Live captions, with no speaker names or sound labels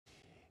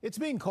It's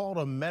being called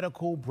a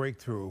medical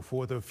breakthrough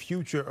for the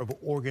future of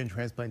organ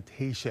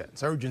transplantation.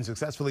 Surgeons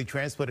successfully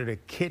transplanted a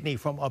kidney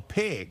from a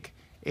pig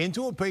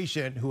into a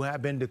patient who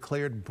had been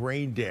declared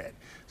brain dead.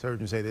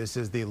 Surgeons say this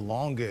is the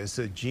longest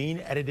a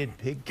gene-edited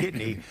pig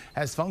kidney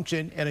has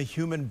functioned in a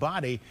human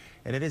body,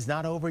 and it is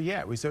not over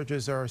yet.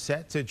 Researchers are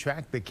set to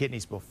track the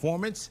kidney's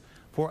performance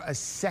for a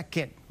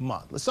second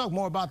month. Let's talk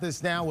more about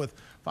this now with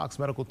Fox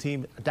Medical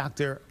team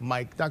Dr.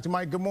 Mike. Dr.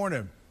 Mike, good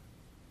morning.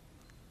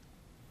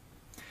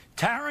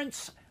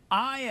 Terrence,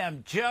 I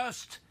am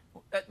just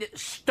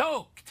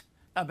stoked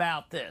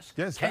about this.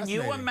 Yes, can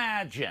you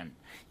imagine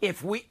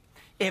if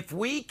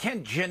we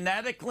can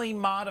genetically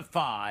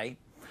modify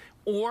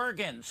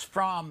organs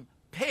from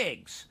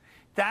pigs?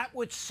 That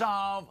would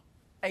solve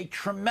a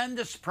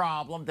tremendous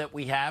problem that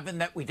we have,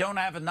 and that we don't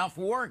have enough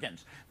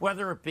organs,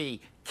 whether it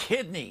be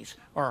kidneys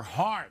or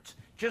hearts.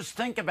 Just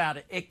think about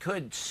it. It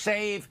could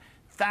save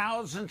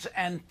thousands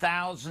and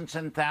thousands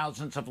and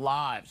thousands of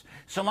lives.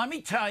 So let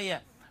me tell you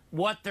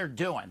what they're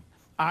doing.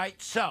 All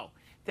right, so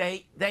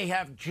they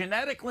have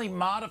genetically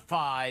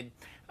modified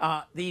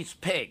these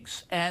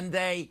pigs, and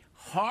they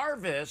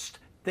harvest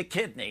the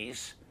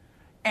kidneys,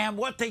 and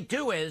what they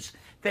do is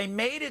they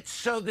made it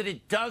so that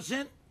it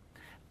doesn't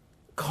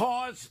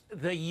cause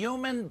the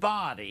human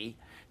body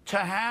to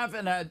have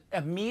an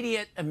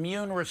immediate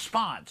immune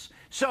response.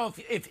 So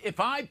if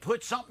I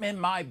put something in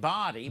my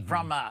body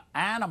from an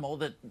animal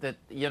that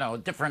a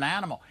different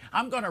animal,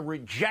 I'm going to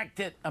reject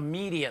it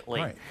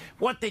immediately. Right.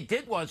 What they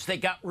did was they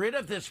got rid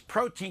of this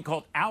protein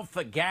called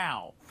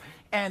alpha-gal.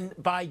 And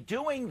by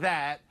doing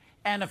that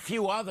and a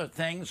few other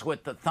things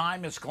with the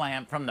thymus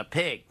gland from the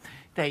pig,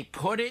 they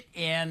put it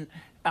in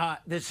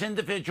this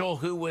individual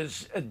who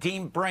was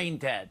deemed brain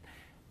dead.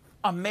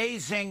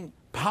 Amazing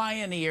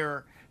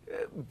pioneer,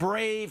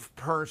 brave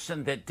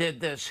person that did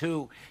this,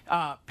 who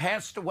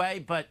passed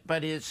away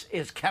but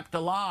is kept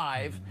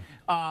alive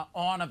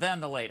on a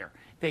ventilator.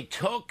 They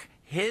took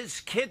his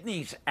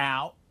kidneys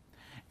out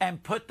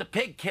and put the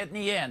pig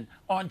kidney in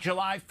on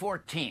July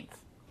 14th.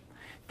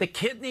 The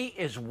kidney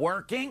is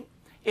working,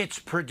 it's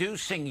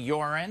producing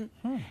urine,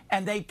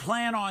 and they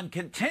plan on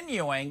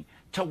continuing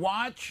to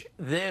watch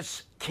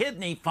this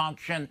kidney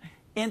function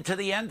into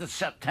the end of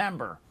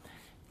September.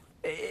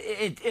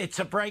 It's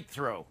a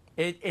breakthrough.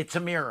 It's a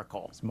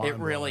miracle. It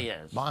really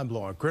is.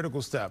 Mind-blowing.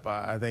 Critical step,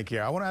 I think,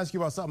 here. I want to ask you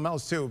about something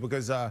else, too,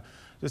 because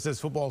just as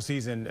football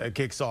season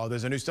kicks off,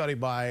 there's a new study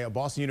by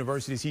Boston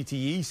University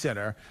CTE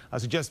Center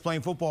suggests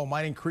playing football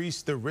might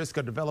increase the risk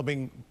of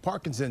developing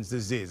Parkinson's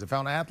disease. It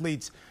found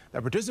athletes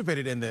that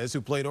participated in this,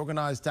 who played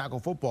organized tackle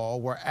football,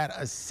 were at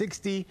a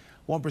 61%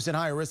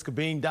 higher risk of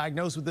being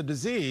diagnosed with the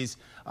disease.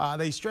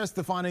 They stress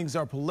the findings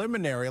are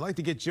preliminary. I'd like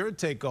to get your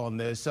take on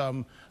this.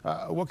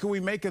 What can we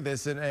make of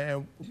this,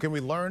 and can we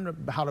learn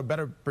how to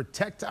better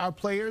protect our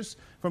players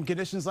from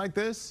conditions like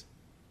this?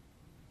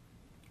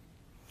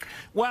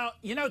 Well,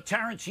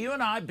 Terrence, you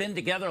and I have been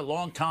together a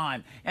long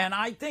time, and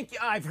I think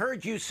I've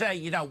heard you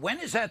say, when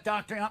is that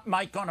Dr.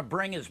 Mike going to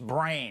bring his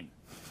brain?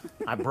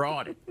 I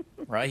brought it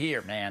right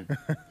here, man.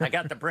 I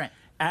got the brain.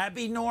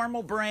 Abby,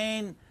 normal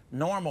brain,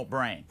 normal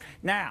brain.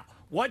 Now,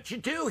 what you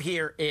do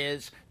here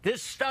is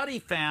this study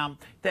found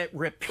that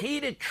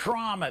repeated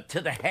trauma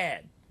to the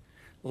head,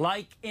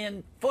 like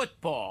in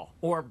football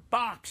or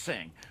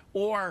boxing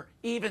or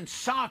even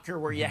soccer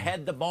where you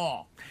head the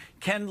ball,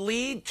 can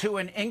lead to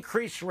an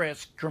increased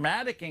risk,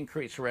 dramatic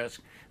increased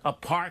risk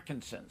of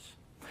Parkinson's.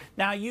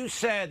 Now, you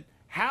said,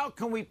 how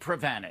can we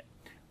prevent it?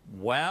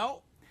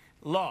 Well,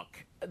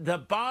 look, the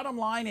bottom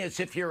line is,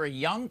 if you're a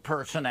young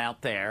person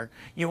out there,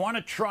 you want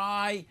to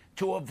try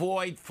to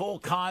avoid full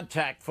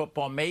contact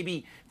football,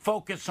 maybe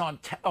focus on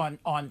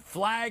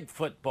flag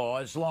football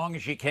as long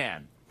as you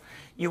can.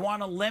 You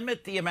want to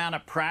limit the amount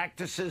of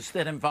practices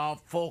that involve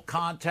full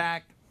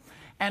contact.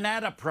 And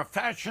at a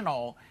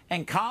professional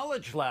and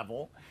college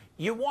level,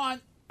 you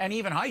want, and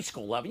even high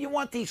school level, you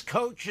want these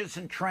coaches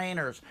and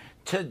trainers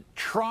to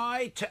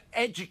try to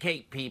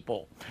educate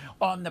people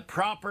on the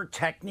proper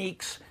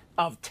techniques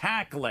of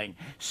tackling,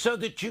 so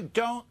that you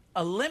don't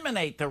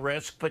eliminate the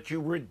risk, but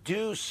you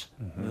reduce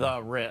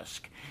the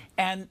risk.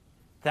 And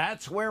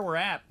that's where we're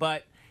at.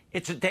 But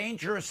it's a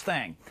dangerous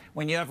thing.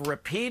 When you have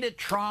repeated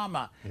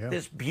trauma,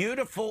 this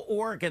beautiful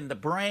organ, the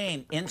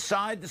brain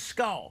inside the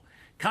skull,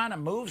 kind of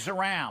moves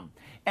around.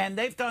 And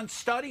they've done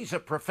studies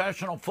of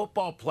professional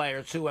football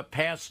players who have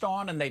passed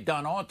on, and they've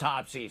done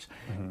autopsies.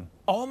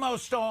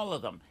 Almost all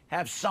of them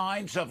have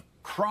signs of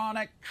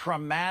chronic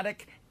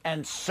traumatic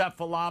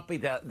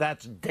encephalopathy.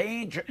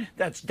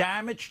 That's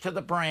damage to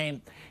the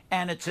brain,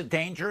 and it's a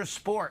dangerous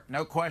sport,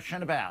 no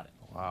question about it.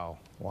 Wow.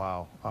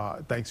 Wow.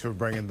 Thanks for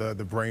bringing the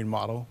brain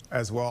model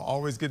as well.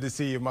 Always good to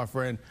see you, my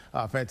friend.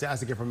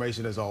 Fantastic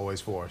information as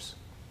always for us.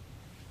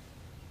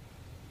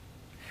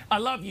 I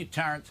love you,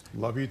 Terrence.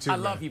 Love you too, I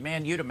love you,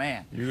 man. You the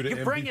man. You the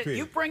MVP.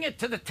 You bring it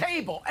to the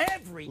table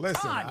every time.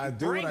 Listen, I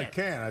do what I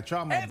can. I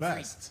try my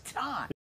best. Every time.